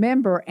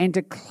remember and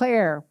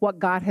declare what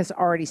God has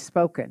already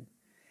spoken,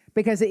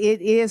 because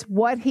it is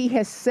what he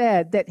has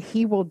said that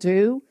he will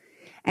do.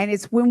 And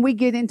it's when we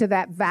get into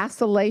that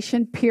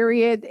vacillation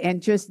period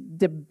and just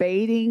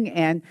debating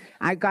and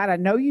God, I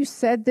know you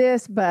said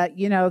this, but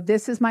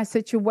this is my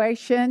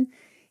situation.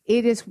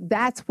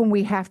 That's when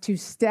we have to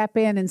step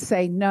in and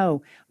say,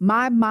 no,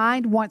 my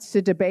mind wants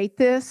to debate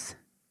this,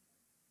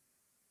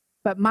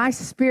 but my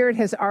spirit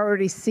has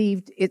already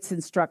received its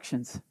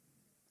instructions.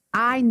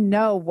 I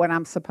know what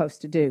I'm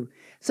supposed to do.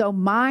 So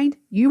mind,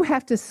 you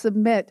have to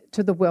submit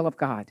to the will of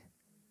God.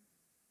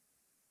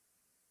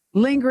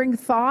 Lingering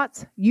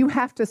thoughts, you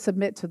have to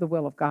submit to the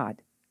will of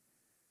God.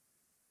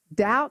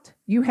 Doubt,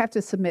 you have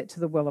to submit to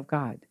the will of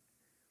God.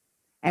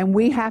 And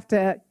we have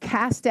to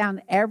cast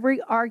down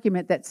every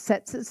argument that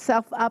sets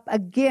itself up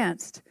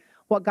against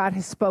what God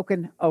has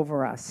spoken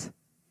over us.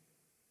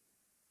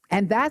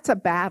 And that's a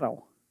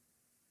battle.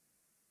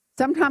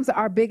 Sometimes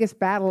our biggest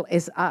battle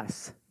is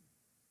us.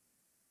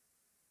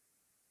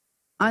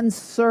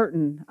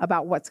 Uncertain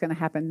about what's going to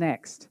happen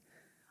next.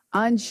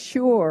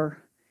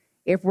 Unsure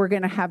if we're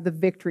going to have the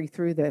victory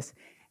through this.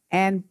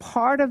 And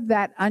part of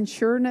that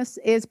unsureness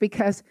is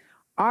because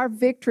our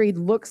victory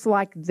looks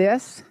like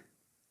this,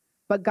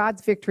 but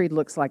God's victory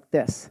looks like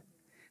this.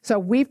 So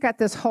we've got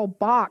this whole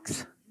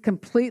box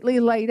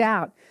completely laid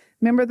out.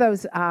 Remember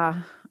those,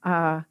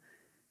 what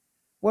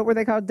were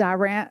they called?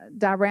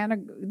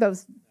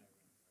 Those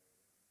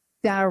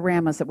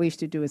dioramas that we used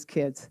to do as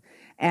kids.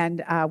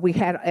 And we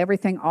had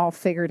everything all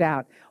figured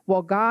out.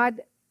 Well,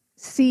 God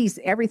sees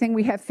everything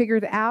we have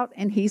figured out,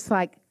 and he's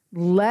like,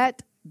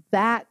 let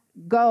that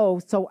go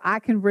so I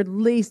can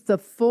release the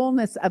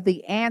fullness of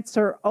the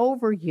answer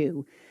over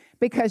you,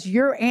 because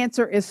your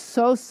answer is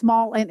so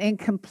small and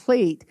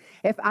incomplete.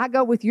 If I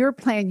go with your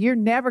plan, you're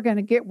never going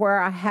to get where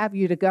I have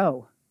you to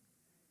go.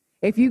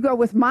 If you go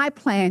with my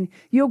plan,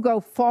 you'll go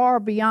far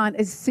beyond,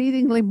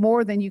 exceedingly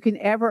more than you can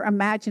ever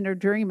imagine or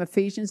dream,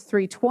 Ephesians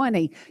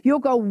 3:20. You'll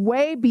go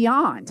way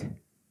beyond.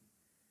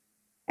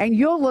 And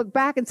you'll look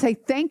back and say,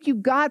 thank you,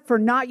 God, for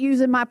not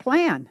using my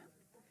plan,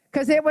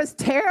 because it was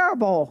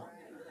terrible.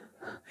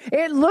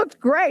 It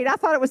looked great. I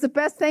thought it was the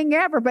best thing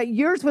ever, but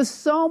yours was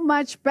so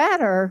much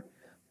better.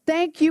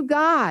 Thank you,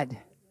 God.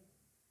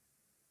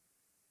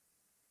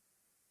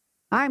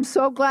 I'm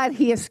so glad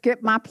he has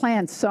skipped my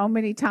plan so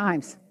many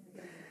times.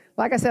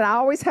 Like I said, I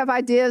always have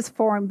ideas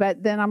for him,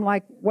 but then I'm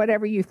like,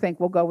 whatever you think,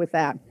 we'll go with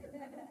that.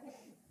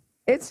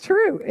 It's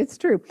true. It's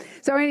true.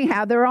 So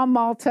anyhow, they're on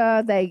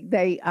Malta.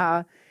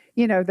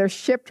 They're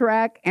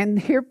shipwrecked, and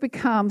here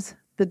becomes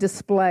the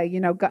display.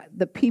 God,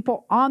 the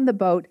people on the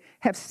boat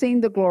have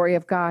seen the glory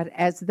of God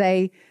as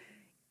they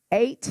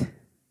ate,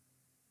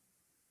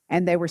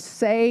 and they were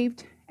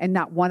saved, and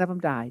not one of them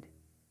died.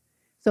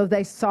 So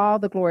they saw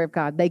the glory of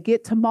God. They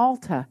get to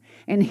Malta,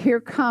 and here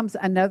comes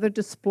another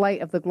display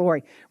of the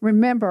glory.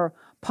 Remember,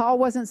 Paul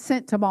wasn't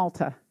sent to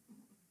Malta.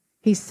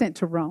 He's sent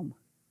to Rome.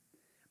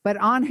 But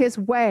on his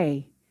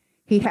way,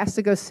 he has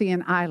to go see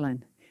an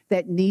island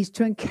that needs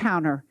to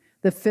encounter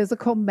the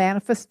physical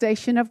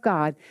manifestation of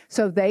God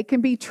so they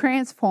can be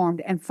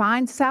transformed and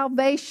find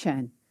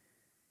salvation,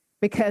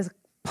 because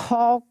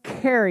Paul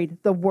carried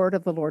the word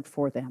of the Lord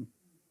for them.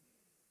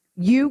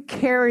 You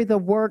carry the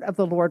word of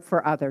the Lord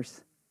for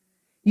others.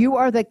 You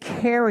are the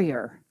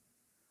carrier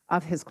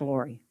of his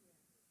glory.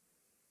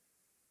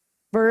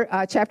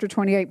 Chapter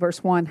 28,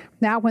 verse 1.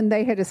 Now when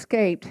they had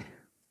escaped,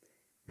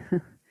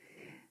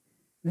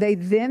 they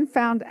then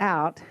found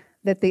out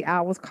that the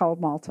island was called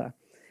Malta.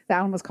 The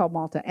island was called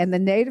Malta. And the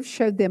natives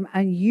showed them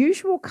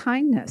unusual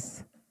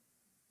kindness,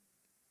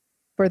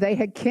 for they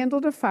had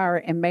kindled a fire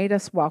and made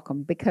us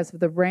welcome because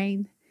of the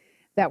rain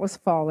that was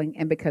falling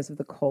and because of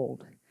the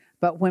cold.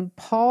 But when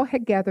Paul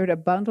had gathered a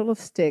bundle of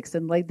sticks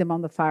and laid them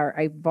on the fire,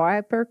 a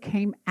viper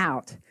came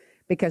out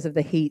because of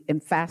the heat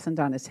and fastened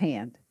on his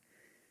hand.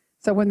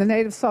 So when the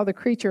natives saw the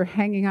creature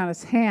hanging on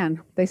his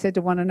hand, they said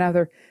to one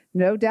another,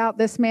 "No doubt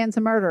this man's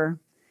a murderer."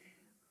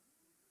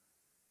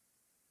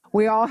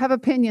 We all have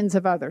opinions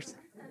of others.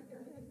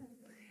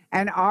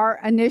 And our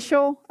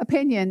initial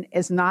opinion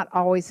is not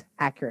always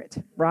accurate,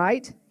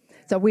 right?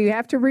 So we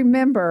have to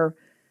remember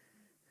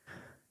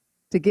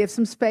to give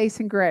some space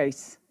and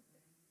grace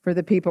for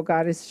the people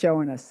God is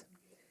showing us.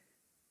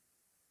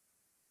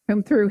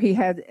 Whom through he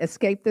had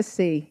escaped the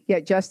sea,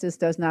 yet justice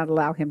does not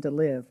allow him to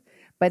live.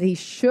 But he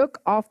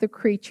shook off the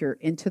creature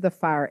into the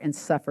fire and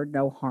suffered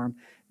no harm.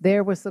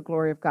 There was the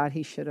glory of God.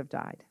 He should have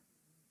died.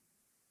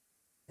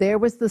 There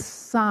was the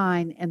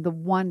sign and the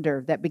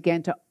wonder that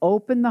began to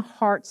open the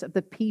hearts of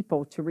the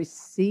people to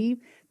receive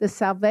the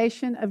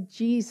salvation of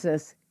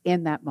Jesus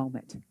in that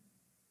moment.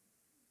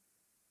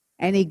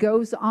 And he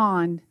goes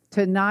on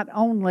to not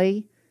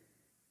only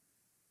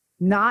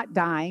not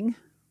dying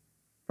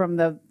from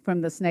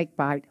the snake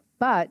bite,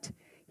 but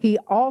he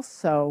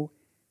also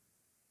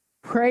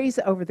prays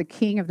over the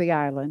king of the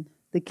island.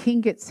 The king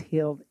gets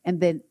healed,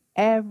 and then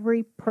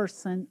every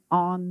person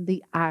on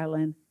the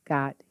island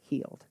got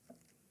healed.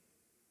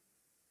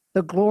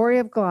 The glory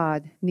of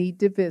God need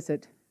to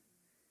visit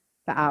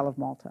the Isle of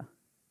Malta.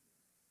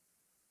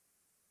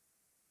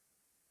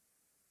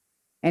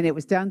 And it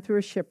was done through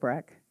a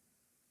shipwreck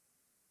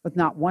with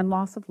not one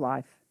loss of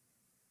life.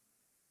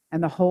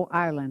 And the whole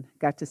island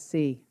got to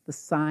see the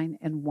sign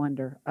and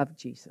wonder of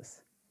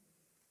Jesus.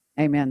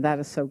 Amen. That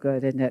is so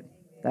good, isn't it?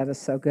 That is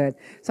so good.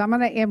 So I'm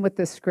going to end with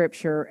this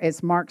scripture.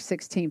 It's Mark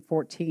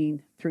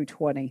 16:14 through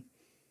 20.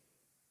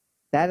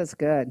 That is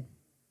good.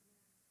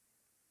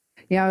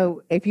 You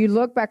know, if you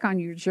look back on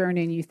your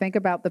journey and you think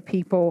about the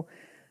people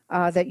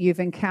that you've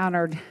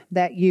encountered,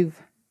 that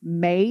you've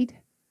made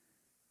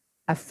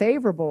a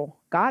favorable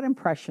God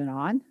impression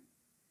on,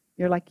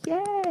 you're like,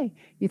 yay.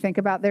 You think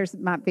about there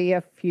might be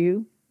a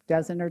few,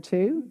 dozen or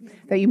two,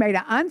 that you made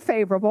an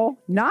unfavorable,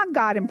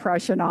 non-God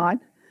impression on.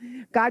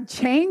 God,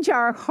 change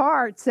our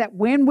hearts that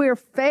when we're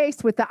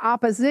faced with the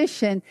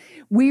opposition,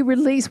 we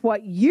release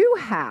what you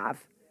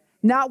have,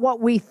 not what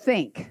we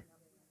think.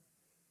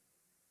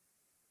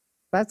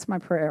 That's my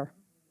prayer.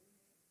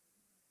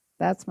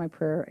 That's my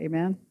prayer.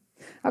 Amen.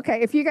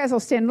 Okay, if you guys will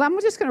stand, I'm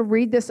just going to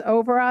read this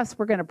over us.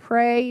 We're going to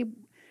pray.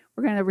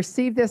 We're going to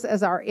receive this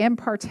as our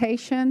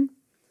impartation.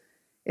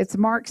 It's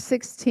Mark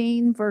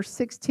 16, verse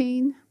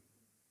 16.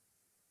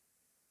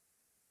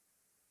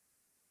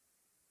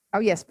 Oh,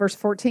 yes, verse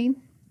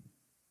 14.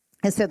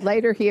 It said,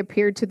 later he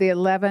appeared to the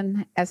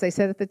 11 as they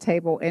sat at the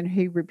table, and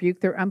he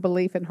rebuked their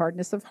unbelief and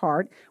hardness of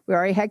heart. We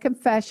already had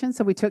confession,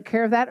 so we took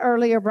care of that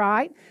earlier,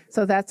 right?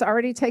 So that's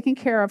already taken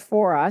care of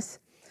for us.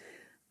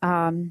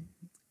 And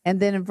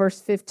then in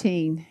verse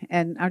 15,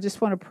 and I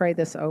just want to pray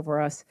this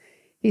over us.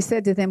 He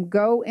said to them,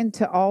 go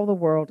into all the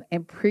world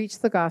and preach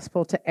the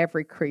gospel to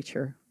every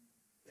creature.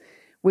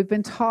 We've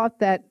been taught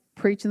that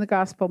preaching the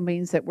gospel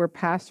means that we're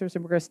pastors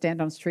and we're going to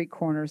stand on street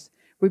corners.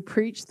 We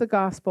preach the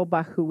gospel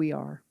by who we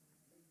are.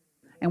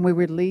 And we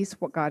release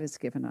what God has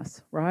given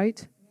us,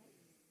 right?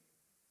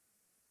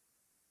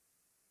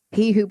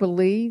 He who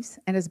believes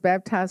and is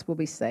baptized will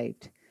be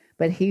saved,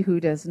 but he who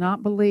does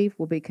not believe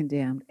will be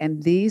condemned.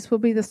 And these will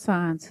be the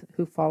signs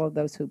who follow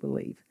those who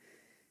believe.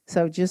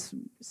 So just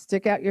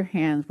stick out your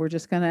hands. We're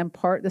just going to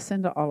impart this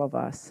into all of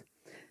us.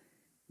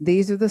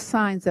 These are the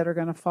signs that are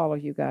going to follow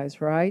you guys,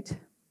 right?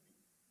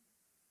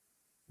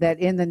 That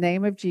in the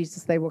name of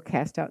Jesus, they will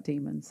cast out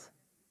demons.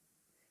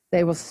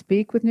 They will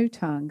speak with new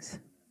tongues.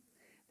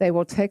 They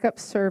will take up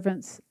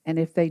servants, and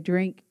if they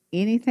drink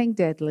anything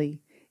deadly,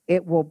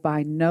 it will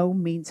by no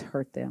means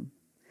hurt them.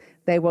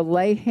 They will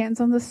lay hands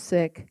on the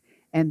sick,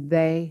 and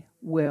they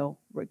will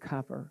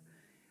recover.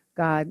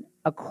 God,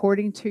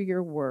 according to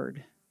your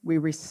word, we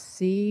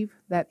receive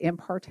that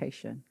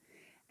impartation,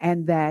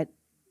 and that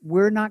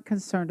we're not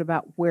concerned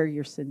about where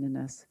you're sending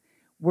us.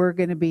 We're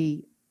going to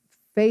be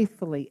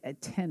faithfully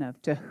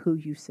attentive to who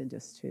you send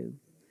us to.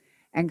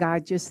 And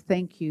God, just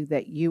thank you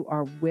that you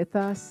are with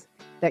us,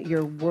 that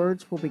your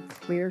words will be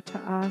clear to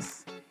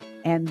us,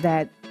 and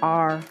that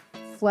our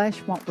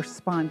flesh won't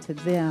respond to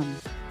them,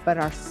 but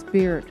our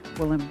spirit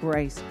will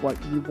embrace what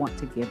you want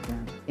to give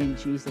them. In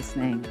Jesus'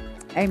 name,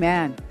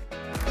 amen.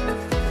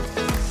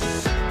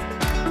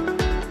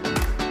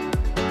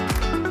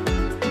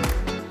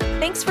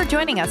 Thanks for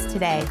joining us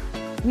today.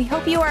 We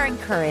hope you are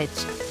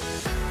encouraged.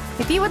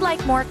 If you would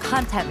like more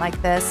content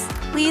like this,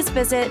 please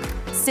visit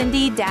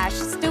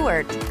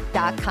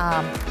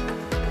cindy-stewart.com.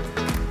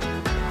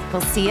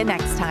 We'll see you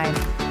next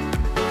time.